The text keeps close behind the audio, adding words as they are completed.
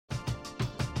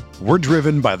We're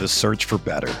driven by the search for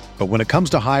better. But when it comes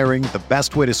to hiring, the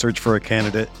best way to search for a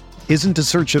candidate isn't to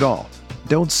search at all.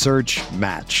 Don't search,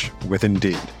 match with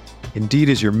Indeed. Indeed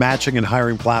is your matching and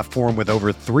hiring platform with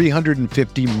over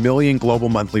 350 million global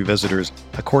monthly visitors,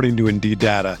 according to Indeed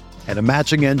data, and a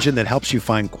matching engine that helps you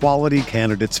find quality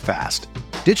candidates fast.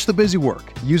 Ditch the busy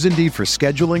work. Use Indeed for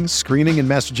scheduling, screening, and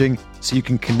messaging so you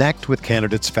can connect with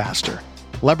candidates faster.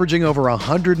 Leveraging over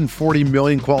 140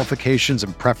 million qualifications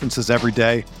and preferences every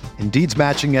day, Indeed's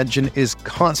matching engine is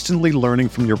constantly learning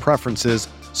from your preferences,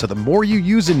 so the more you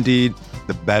use Indeed,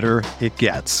 the better it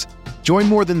gets. Join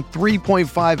more than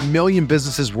 3.5 million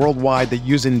businesses worldwide that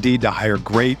use Indeed to hire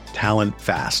great talent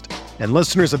fast. And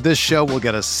listeners of this show will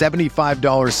get a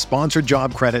 $75 sponsored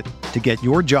job credit to get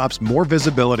your jobs more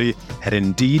visibility at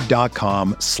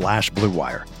Indeed.com/Blue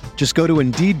Wire. Just go to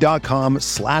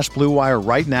Indeed.com/Blue Wire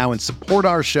right now and support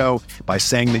our show by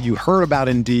saying that you heard about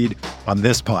Indeed on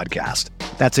this podcast.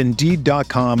 That's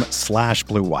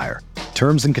Indeed.com/Blue Wire.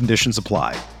 Terms and conditions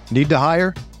apply. Need to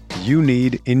hire? You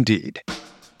need Indeed.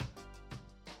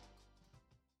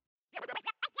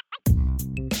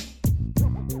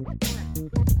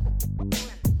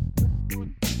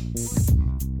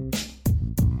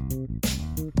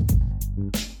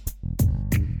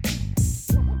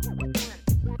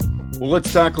 Well,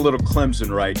 let's talk a little Clemson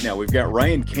right now. We've got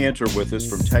Ryan Cantor with us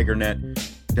from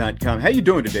TigerNet.com. How you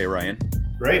doing today, Ryan?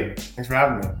 Great. Thanks for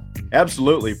having me.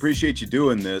 Absolutely. Appreciate you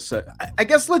doing this. I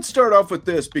guess let's start off with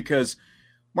this because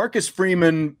Marcus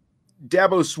Freeman,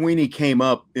 Dabo Swinney came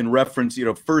up in reference,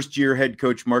 first-year head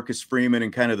coach Marcus Freeman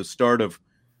and kind of the start of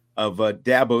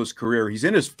Dabo's career. He's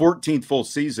in his 14th full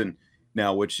season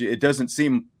now, which it doesn't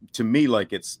seem to me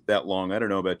like it's that long. I don't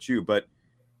know about you, but,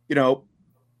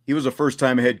 he was a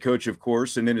first-time head coach, of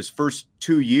course, and in his first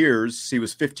 2 years, he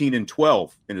was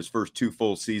 15-12 in his first 2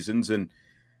 full seasons. And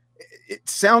it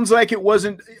sounds like it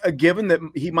wasn't a given that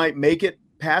he might make it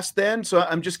past then. So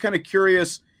I'm just kind of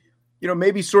curious,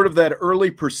 maybe sort of that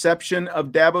early perception of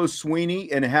Dabo Swinney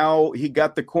and how he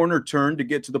got the corner turned to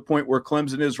get to the point where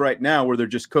Clemson is right now, where they're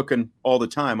just cooking all the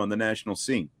time on the national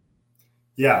scene.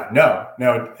 Yeah, no,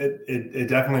 it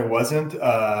definitely wasn't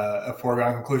a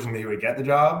foregone conclusion that he would get the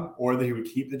job or that he would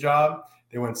keep the job.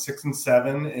 They went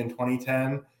 6-7 in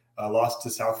 2010, lost to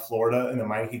South Florida in the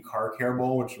Meineke Car Care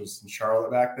Bowl, which was in Charlotte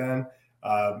back then.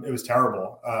 It was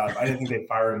terrible. I didn't think they'd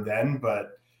fire him then,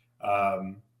 but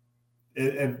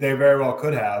they very well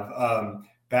could have.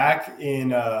 Back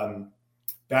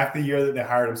the year that they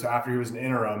hired him, so after he was an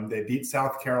interim, they beat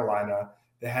South Carolina.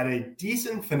 They had a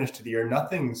decent finish to the year,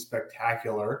 nothing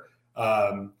spectacular,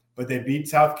 but they beat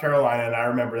South Carolina. And I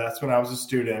remember that's when I was a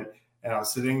student and I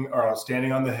was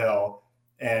standing on the hill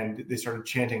and they started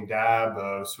chanting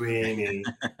Dabo Swinney.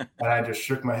 And I just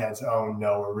shook my head and said, oh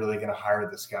no, we're really going to hire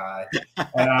this guy.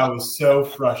 And I was so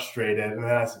frustrated. And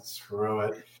then I said, screw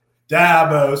it.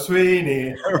 Dabo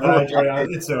Swinney.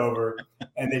 It's over.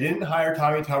 And they didn't hire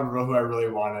Tommy Tuberville, who I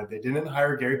really wanted. They didn't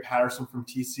hire Gary Patterson from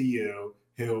TCU,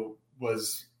 who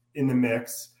was in the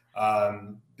mix.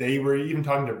 They were even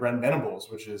talking to Brent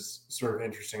Venables, which is sort of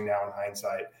interesting now in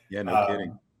hindsight. Yeah, no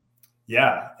kidding.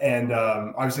 Yeah, and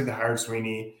obviously they hired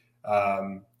Swinney,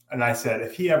 and I said,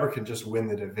 if he ever could just win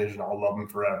the division, I'll love him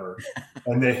forever.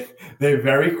 And they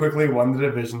very quickly won the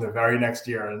division the very next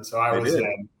year, and so I was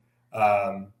in.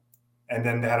 And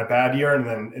then they had a bad year, and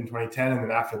then in 2010, and then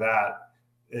after that,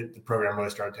 the program really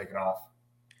started taking off.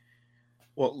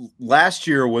 Well, last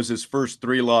year was his first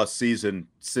 3-loss season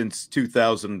since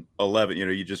 2011.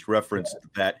 You just referenced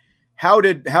that. How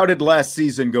did last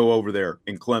season go over there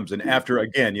in Clemson after,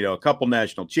 again, a couple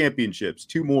national championships,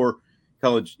 2 more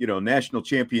college, national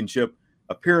championship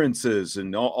appearances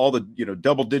and all the,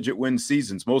 double-digit win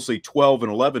seasons, mostly 12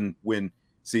 and 11 win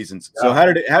seasons. So how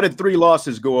did 3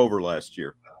 losses go over last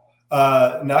year?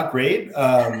 Not great.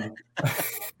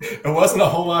 It wasn't a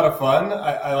whole lot of fun.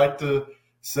 I like to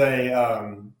say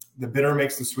the bitter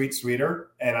makes the sweet sweeter,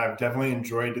 and I've definitely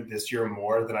enjoyed it this year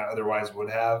more than I otherwise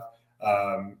would have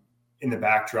in the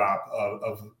backdrop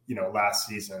of last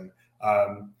season.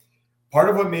 Part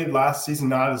of what made last season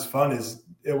not as fun is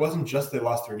it wasn't just they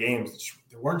lost their games;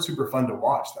 they weren't super fun to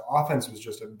watch. The offense was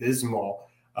just abysmal.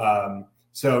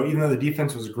 So even though the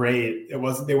defense was great, they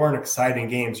weren't exciting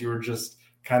games. You were just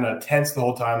kind of tense the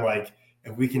whole time, like,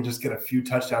 if we can just get a few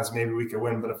touchdowns, maybe we could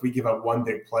win. But if we give up one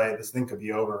big play, this thing could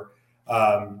be over.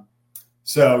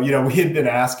 So, we had been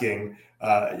asking,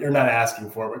 you're not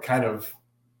asking for it, but kind of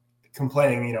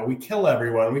complaining, we kill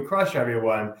everyone, we crush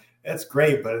everyone. It's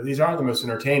great, but these aren't the most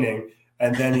entertaining.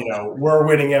 And then, we're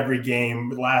winning every game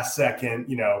last second,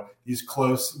 these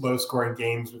close, low-scoring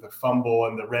games with a fumble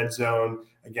in the red zone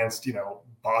against,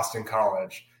 Boston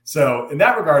College. So in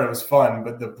that regard, it was fun,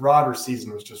 but the broader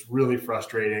season was just really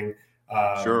frustrating.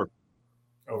 Sure.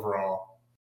 Overall.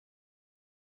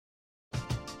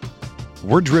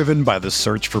 We're driven by the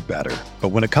search for better. But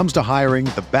when it comes to hiring,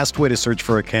 the best way to search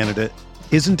for a candidate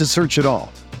isn't to search at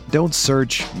all. Don't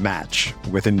search, match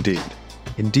with Indeed.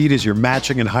 Indeed is your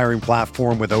matching and hiring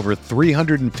platform with over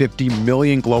 350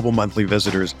 million global monthly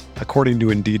visitors, according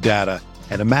to Indeed data,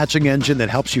 and a matching engine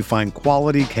that helps you find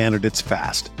quality candidates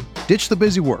fast. Ditch the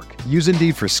busy work. Use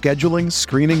Indeed for scheduling,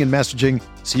 screening, and messaging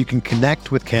so you can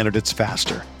connect with candidates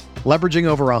faster. Leveraging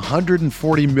over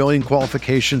 140 million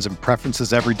qualifications and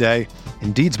preferences every day,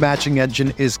 Indeed's matching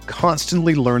engine is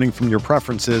constantly learning from your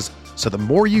preferences, so the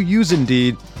more you use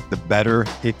Indeed, the better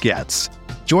it gets.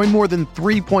 Join more than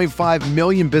 3.5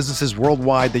 million businesses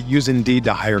worldwide that use Indeed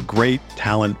to hire great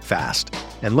talent fast.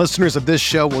 And listeners of this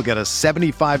show will get a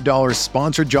 $75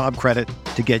 sponsored job credit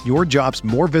to get your jobs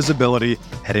more visibility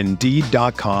at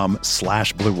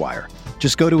Indeed.com/Blue Wire.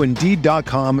 Just go to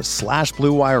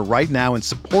Indeed.com/Blue Wire right now and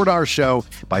support our show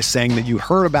by saying that you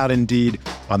heard about Indeed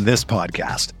on this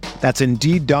podcast. That's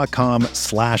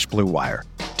Indeed.com/Blue Wire.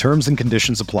 Terms and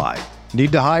conditions apply.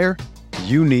 Need to hire?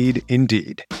 You need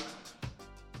Indeed.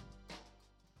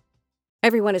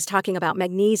 Everyone is talking about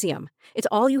magnesium. It's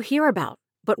all you hear about.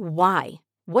 But why?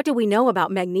 What do we know about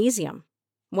magnesium?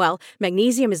 Well,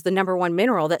 magnesium is the number one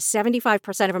mineral that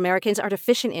 75% of Americans are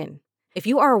deficient in. If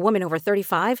you are a woman over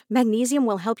 35, magnesium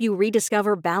will help you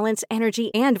rediscover balance, energy,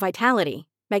 and vitality.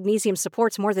 Magnesium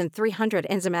supports more than 300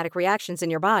 enzymatic reactions in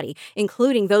your body,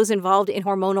 including those involved in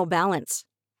hormonal balance.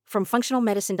 From functional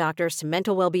medicine doctors to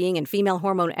mental well-being and female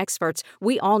hormone experts,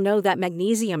 we all know that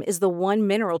magnesium is the one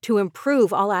mineral to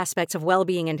improve all aspects of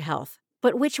well-being and health.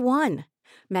 But which one?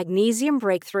 Magnesium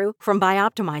Breakthrough from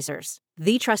Bioptimizers,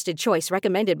 the trusted choice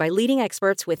recommended by leading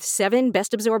experts with 7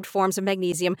 best-absorbed forms of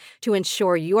magnesium to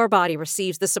ensure your body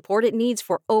receives the support it needs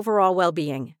for overall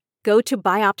well-being. Go to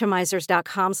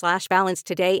bioptimizers.com/balance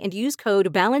today and use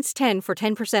code BALANCE10 for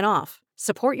 10% off.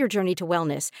 Support your journey to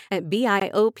wellness at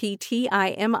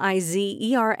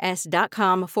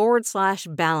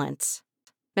bioptimizers.com/balance.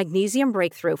 Magnesium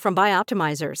Breakthrough from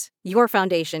Bioptimizers, your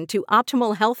foundation to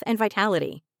optimal health and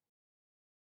vitality.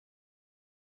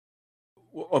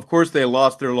 Well, of course, they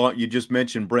lost their you just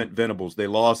mentioned Brent Venables. They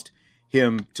lost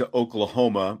him to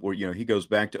Oklahoma, where he goes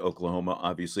back to Oklahoma,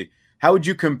 obviously. How would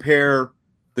you compare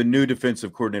the new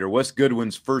defensive coordinator, Wes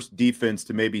Goodwin's first defense,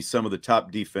 to maybe some of the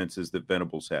top defenses that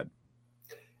Venables had?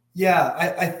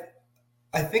 Yeah,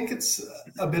 I think it's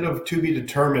a bit of to be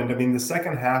determined. I mean, the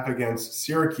second half against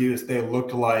Syracuse, they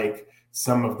looked like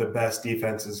some of the best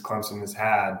defenses Clemson has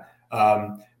had.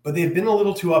 But they've been a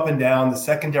little too up and down. The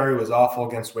secondary was awful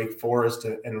against Wake Forest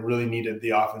and really needed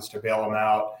the offense to bail them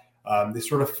out. They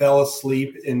sort of fell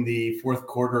asleep in the fourth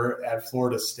quarter at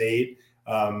Florida State,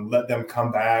 let them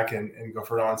come back and go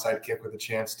for an onside kick with a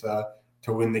chance to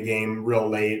win the game real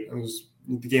late.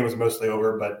 The game was mostly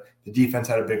over, but the defense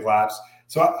had a big lapse.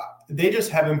 So they just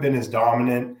haven't been as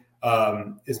dominant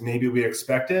as maybe we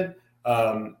expected.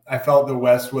 I felt the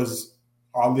West was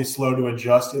oddly slow to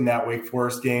adjust in that Wake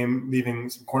Forest game, leaving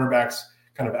some cornerbacks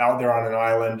kind of out there on an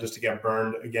island just to get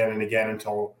burned again and again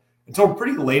until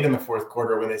pretty late in the fourth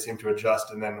quarter when they seemed to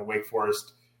adjust. And then Wake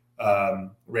Forest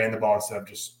ran the ball instead of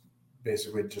just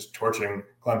basically just torching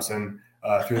Clemson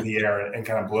through the air and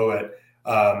kind of blew it.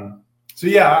 So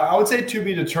yeah, I would say to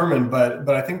be determined, but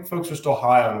I think folks are still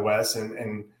high on Wes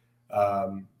and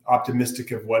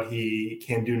optimistic of what he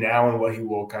can do now and what he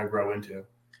will kind of grow into.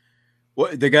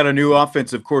 Well, they got a new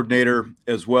offensive coordinator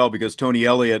as well because Tony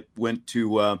Elliott went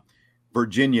to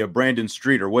Virginia. Brandon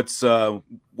Streeter, what's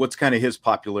kind of his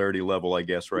popularity level, I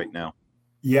guess, right now?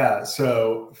 Yeah,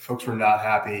 so folks were not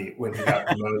happy when he got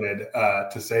promoted,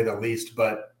 to say the least.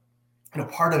 But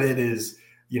part of it is,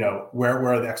 where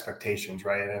are the expectations,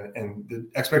 right? And the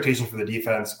expectations for the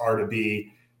defense are to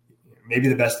be maybe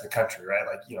the best in the country, right?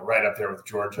 Like right up there with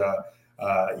Georgia,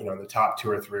 in the top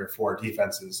 2 or 3 or 4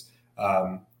 defenses.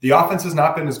 The offense has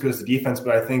not been as good as the defense,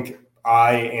 but I think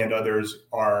I and others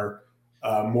are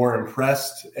more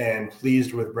impressed and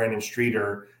pleased with Brandon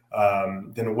Streeter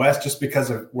than West, just because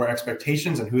of where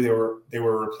expectations and who they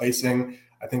were replacing.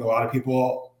 I think a lot of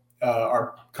people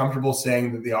are comfortable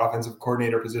saying that the offensive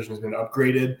coordinator position has been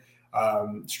upgraded.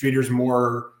 Streeter's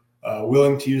more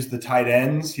willing to use the tight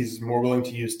ends. He's more willing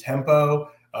to use tempo.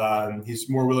 He's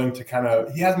more willing to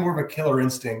he has more of a killer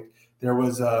instinct. There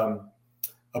was a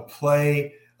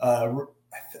play, I want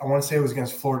to say it was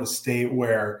against Florida State,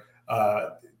 where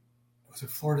was it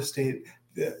Florida State?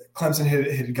 Clemson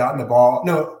had gotten the ball.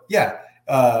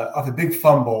 Off a big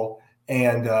fumble,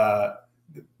 and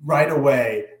right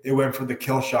away they went for the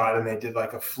kill shot and they did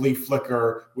like a flea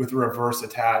flicker with reverse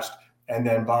attached and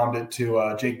then bombed it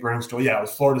to Jake Briningstool. Yeah, it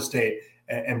was Florida State,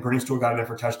 and Briningstool got it in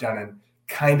for a touchdown and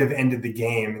kind of ended the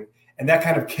game. And that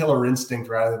kind of killer instinct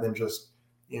rather than just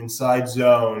inside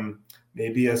zone,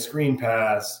 maybe a screen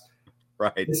pass.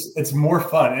 Right. It's more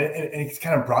fun. And it's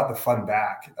kind of brought the fun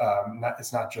back.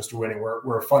 It's not just winning.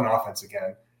 We're a fun offense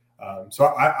again. So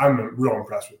I'm real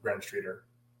impressed with Brandon Streeter.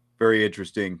 Very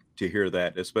interesting to hear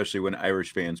that, especially when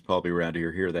Irish fans probably around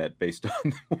here hear that based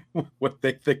on what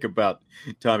they think about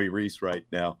Tommy Rees right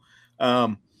now.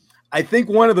 I think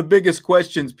one of the biggest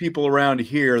questions people around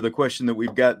here, the question that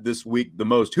we've got this week the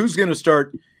most, who's going to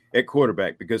start at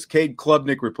quarterback? Because Cade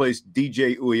Klubnik replaced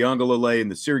DJ Uiagalelei in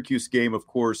the Syracuse game, of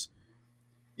course.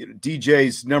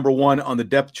 DJ's number one on the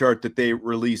depth chart that they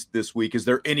released this week. Is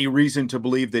there any reason to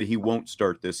believe that he won't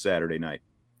start this Saturday night?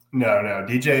 No.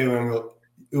 DJ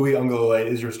Uiagalelei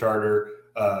is your starter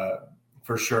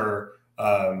for sure.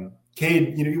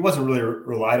 Cade, he wasn't really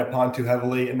relied upon too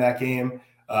heavily in that game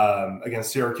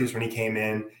against Syracuse when he came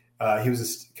in. He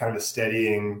was kind of a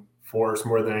steadying force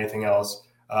more than anything else.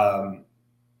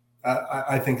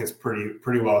 I think it's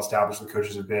pretty well established. The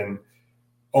coaches have been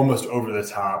almost over the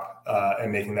top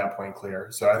and making that point clear.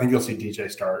 So I think you'll see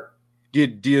DJ start. Do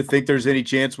you think there's any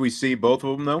chance we see both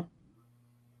of them, though?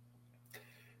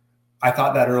 I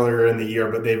thought that earlier in the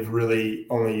year, but they've really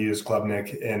only used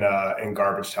Klubnik in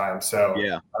garbage time. So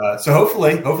yeah. So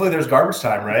hopefully there's garbage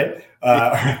time, right?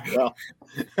 I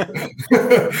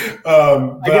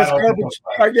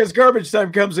guess garbage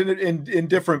time comes in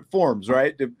different forms,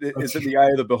 right? It's in the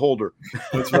eye of the beholder.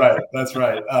 That's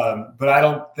right. But I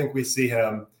don't think we see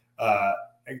him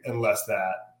unless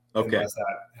that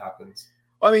happens.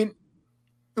 I mean,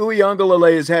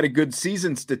 Uiagalelei has had a good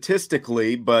season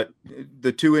statistically, but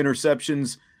the 2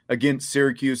 interceptions against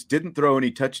Syracuse, didn't throw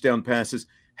any touchdown passes.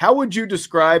 How would you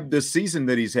describe the season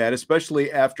that he's had,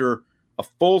 especially after a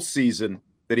full season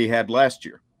that he had last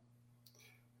year?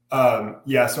 So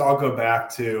I'll go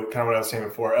back to kind of what I was saying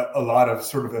before. A lot of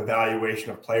sort of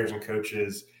evaluation of players and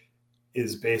coaches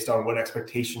is based on what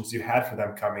expectations you had for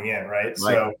them coming in, right?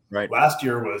 Last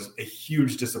year was a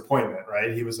huge disappointment,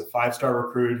 right? He was a 5-star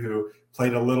recruit who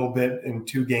played a little bit in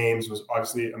 2 games, was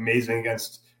obviously amazing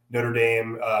against Notre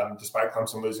Dame, despite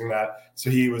Clemson losing that. So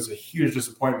he was a huge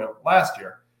disappointment last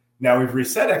year. Now we've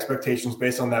reset expectations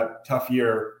based on that tough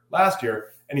year last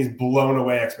year, and he's blown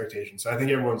away expectations. So I think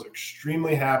everyone's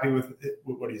extremely happy with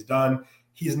what he's done.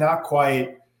 He's not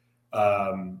quite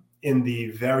in the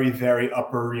very, very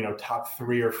upper, top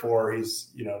 3 or 4.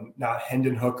 He's, not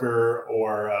Hendon Hooker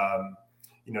or,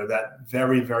 that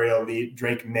very, very elite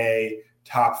Drake May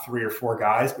top 3 or 4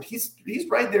 guys, but he's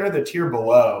right there, the tier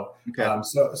below. Okay.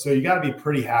 So you got to be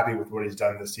pretty happy with what he's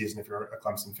done this season if you're a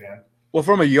Clemson fan. Well,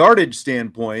 from a yardage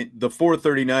standpoint, the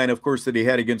 439, of course, that he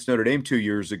had against Notre Dame 2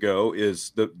 years ago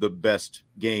is the best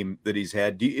game that he's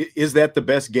had. Is that the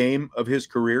best game of his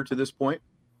career to this point?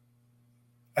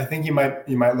 I think you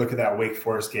might look at that Wake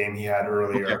Forest game he had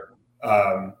earlier.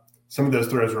 Okay. Some of those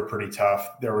throws were pretty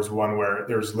tough. There was one where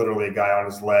there was literally a guy on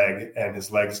his leg, and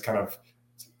his leg's kind of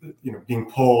being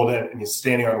pulled, and he's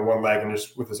standing on one leg and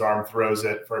just with his arm throws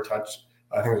it for a touch.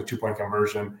 I think it was a 2-point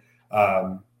conversion.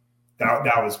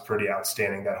 That was pretty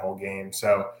outstanding, that whole game.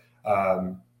 So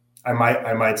I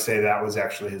might say that was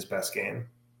actually his best game.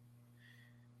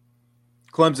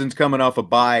 Clemson's coming off a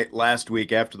bye last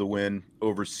week after the win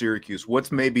over Syracuse.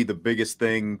 What's maybe the biggest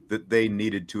thing that they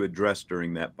needed to address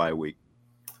during that bye week?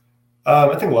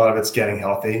 I think a lot of it's getting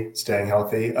healthy, staying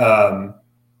healthy.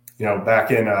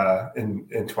 Back in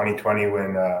 2020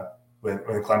 when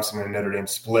Clemson and Notre Dame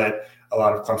split, a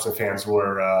lot of Clemson fans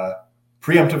were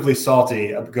preemptively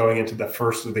salty going into the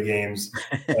first of the games.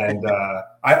 And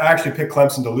I actually picked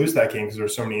Clemson to lose that game because there were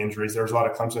so many injuries. There was a lot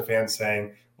of Clemson fans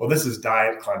saying, well, this is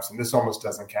diet Clemson. This almost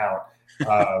doesn't count.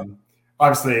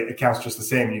 Obviously, it counts just the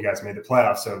same. You guys made the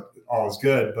playoffs, so all is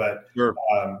good. But sure.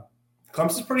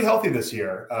 Clemson's pretty healthy this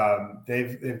year.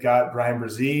 They've got Brian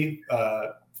Brzee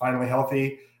finally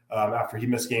healthy after he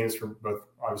missed games for both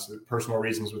obviously personal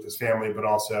reasons with his family, but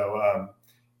also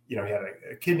he had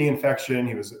a kidney infection.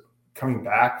 He was coming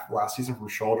back last season from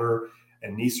shoulder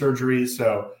and knee surgery.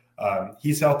 So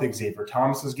he's healthy. Xavier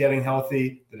Thomas is getting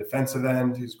healthy. The defensive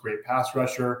end, who's a great pass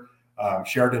rusher.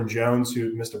 Sheridan Jones,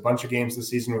 who missed a bunch of games this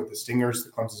season with the Stingers,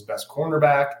 Clemson's best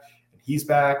cornerback, and he's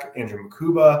back. Andrew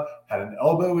Makuba had an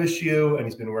elbow issue, and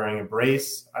he's been wearing a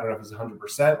brace. I don't know if he's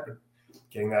 100%, but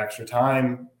getting that extra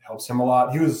time helps him a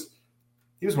lot. He was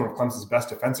one of Clemson's best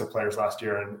defensive players last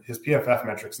year, and his PFF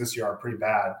metrics this year are pretty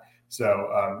bad.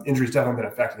 So injuries definitely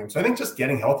been affecting him. So I think just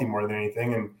getting healthy more than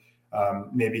anything. And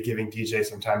maybe giving DJ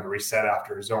some time to reset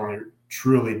after his only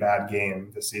truly bad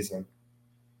game this season.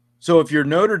 So if you're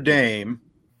Notre Dame,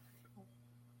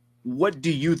 what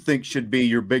do you think should be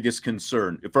your biggest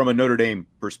concern from a Notre Dame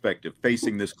perspective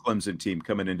facing this Clemson team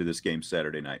coming into this game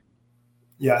Saturday night?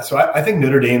 Yeah, so I think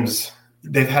Notre Dame's –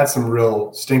 they've had some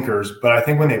real stinkers, but I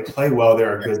think when they play well,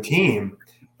 they're a good team.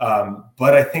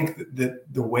 But I think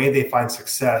that the way they find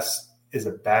success is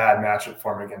a bad matchup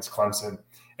for them against Clemson.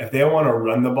 If they want to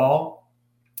run the ball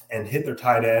and hit their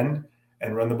tight end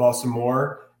and run the ball some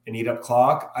more and eat up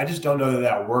clock, I just don't know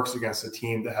that works against a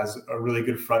team that has a really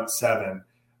good front seven.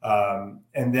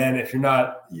 And then if you're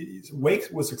not – Wake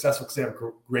was successful because they have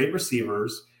great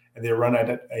receivers and they run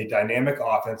a dynamic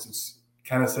offense. It's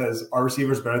kind of says our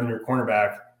receiver's better than your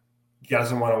cornerback. You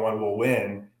guys in one-on-one will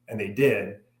win, and they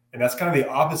did. And that's kind of the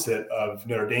opposite of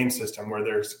Notre Dame's system where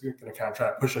they're going to kind of try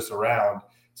to push us around.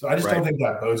 So I just don't think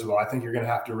that bodes well. I think you're going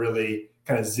to have to really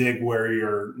kind of zig where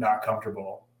you're not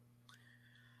comfortable.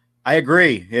 I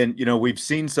agree. And, we've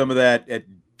seen some of that at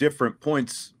different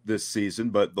points this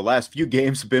season, but the last few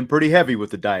games have been pretty heavy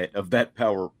with the diet of that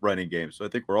power running game. So I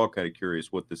think we're all kind of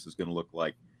curious what this is going to look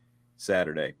like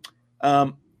Saturday.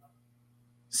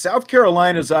 South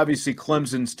Carolina is obviously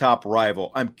Clemson's top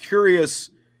rival. I'm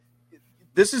curious,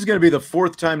 this is going to be the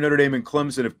fourth time Notre Dame and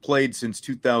Clemson have played since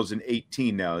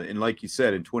 2018 now. And like you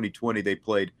said, in 2020, they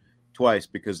played twice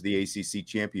because of the ACC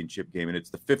championship game, and it's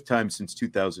the fifth time since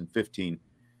 2015.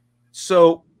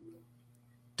 So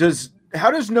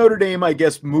how does Notre Dame, I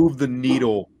guess, move the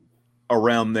needle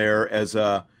around there as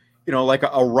like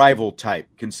a rival type,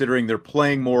 considering they're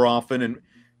playing more often? And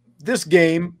this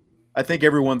game, I think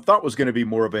everyone thought was going to be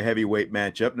more of a heavyweight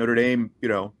matchup. Notre Dame,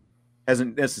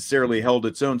 hasn't necessarily held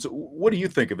its own. So what do you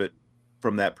think of it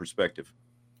from that perspective?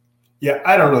 Yeah,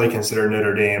 I don't really consider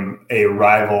Notre Dame a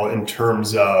rival in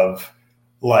terms of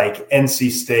like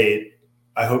NC State.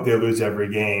 I hope they lose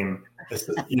every game,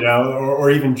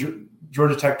 or even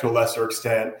Georgia Tech to a lesser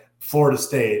extent, Florida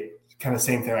State, kind of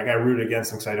same thing. Like I root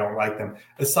against them because I don't like them.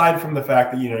 Aside from the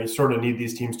fact that, you sort of need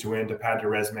these teams to win to pad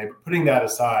your resume, but putting that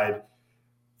aside,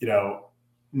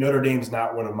 Notre Dame's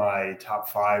not one of my top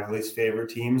 5 least favorite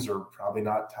teams, or probably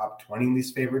not top 20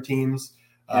 least favorite teams.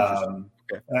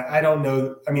 Okay. I don't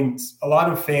know. I mean, a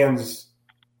lot of fans,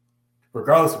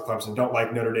 regardless of Clemson, don't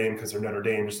like Notre Dame because they're Notre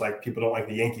Dame, just like people don't like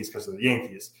the Yankees because they're the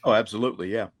Yankees. Oh,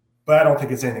 absolutely, yeah. But I don't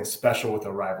think it's anything special with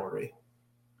a rivalry.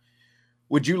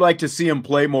 Would you like to see them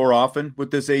play more often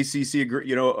with this ACC,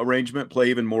 arrangement? Play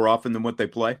even more often than what they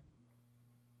play?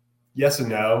 Yes and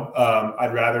no.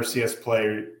 I'd rather see us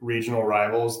play regional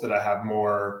rivals that I have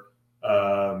more,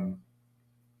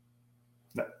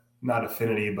 not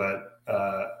affinity, but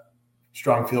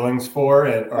strong feelings for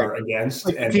or against.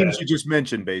 Like and teams you just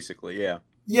mentioned, basically, yeah.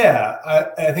 Yeah,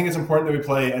 I think it's important that we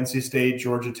play NC State,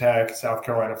 Georgia Tech, South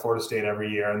Carolina, Florida State every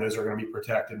year, and those are going to be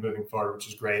protected moving forward, which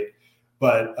is great.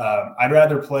 But I'd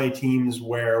rather play teams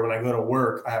where when I go to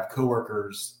work, I have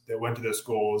coworkers that went to those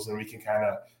schools, and we can kind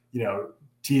of,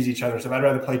 tease each other. So I'd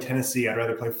rather play Tennessee. I'd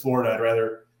rather play Florida.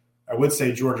 I would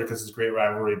say Georgia because it's a great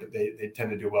rivalry, but they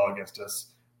tend to do well against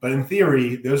us. But in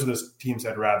theory, those are the teams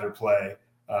I'd rather play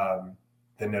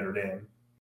than Notre Dame.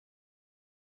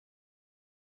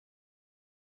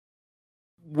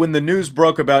 When the news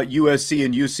broke about USC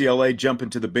and UCLA jumping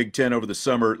to the Big Ten over the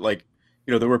summer,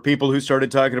 there were people who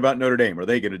started talking about Notre Dame. Are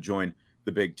they going to join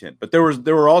the Big Ten? But there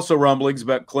were also rumblings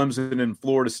about Clemson and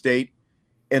Florida State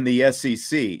and the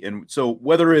SEC. And so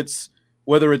whether it's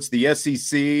the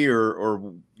SEC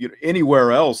or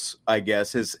anywhere else, I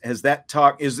guess, has that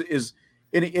talk is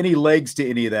any legs to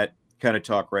any of that kind of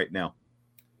talk right now?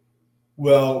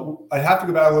 Well, I'd have to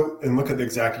go back and look at the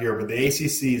exact year, but the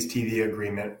ACC's TV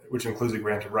agreement, which includes a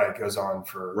grant of right, goes on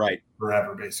for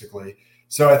forever, basically.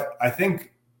 So I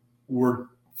think we're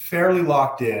fairly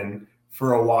locked in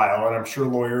for a while, and I'm sure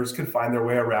lawyers could find their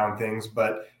way around things,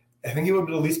 but I think it would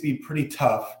at least be pretty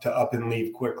tough to up and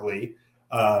leave quickly.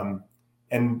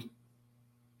 And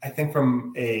I think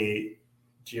from a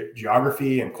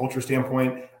geography and culture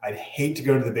standpoint, I'd hate to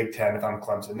go to the Big Ten if I'm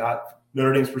Clemson. Not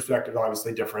Notre Dame's perspective,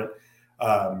 obviously different.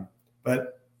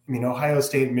 But Ohio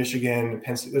State, Michigan,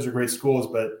 Penn State, those are great schools,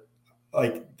 but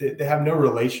they have no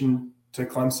relation to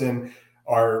Clemson.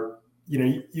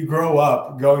 You grow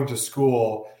up going to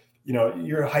school,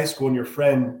 you're in high school and your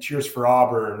friend cheers for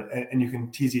Auburn and you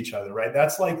can tease each other, right?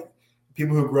 That's like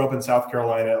people who grew up in South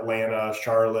Carolina, Atlanta,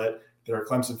 Charlotte, that are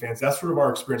Clemson fans. That's sort of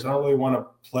our experience. I don't really want to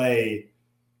play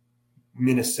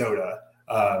Minnesota.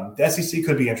 The SEC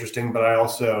could be interesting, but I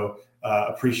also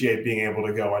appreciate being able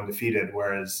to go undefeated,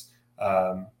 whereas,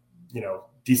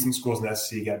 decent schools in the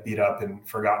SEC get beat up and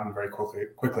forgotten very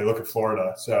quickly. Look at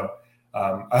Florida. So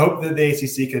I hope that the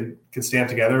ACC could stand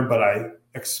together, but I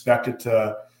expect it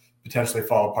to potentially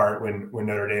fall apart when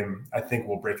Notre Dame, I think,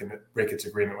 will break its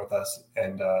agreement with us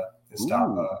and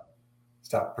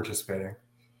stop participating.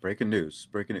 Breaking news.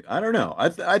 I don't know.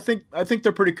 I think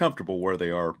they're pretty comfortable where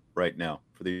they are right now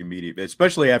for the immediate,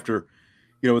 especially after,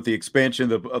 with the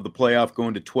expansion of the playoff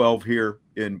going to 12 here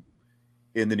in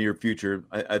the near future.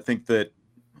 I think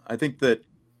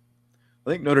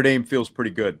Notre Dame feels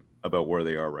pretty good about where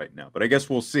they are right now, but I guess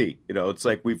we'll see. It's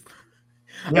like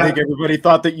I think everybody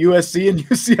thought that USC and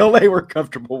UCLA were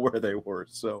comfortable where they were.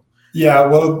 So yeah,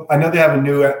 well, I know they have a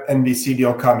new NBC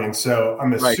deal coming, so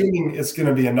I'm assuming it's going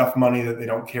to be enough money that they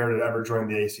don't care to ever join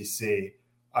the ACC.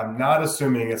 I'm not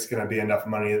assuming it's going to be enough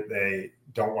money that they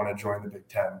don't want to join the Big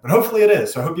Ten, but hopefully it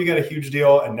is. So I hope you get a huge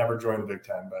deal and never join the Big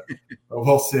Ten, but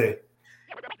we'll see.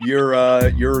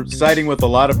 You're siding with a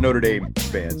lot of Notre Dame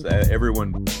fans.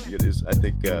 Everyone is, I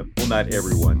think, well, not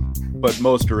everyone, but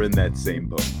most are in that same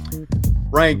boat.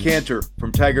 Ryan Cantor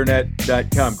from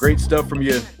TigerNet.com. Great stuff from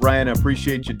you, Ryan. I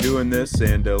appreciate you doing this,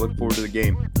 and look forward to the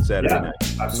game Saturday night.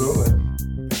 Absolutely.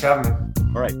 Thanks for having me.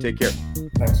 All right, take care.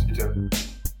 Thanks. You too.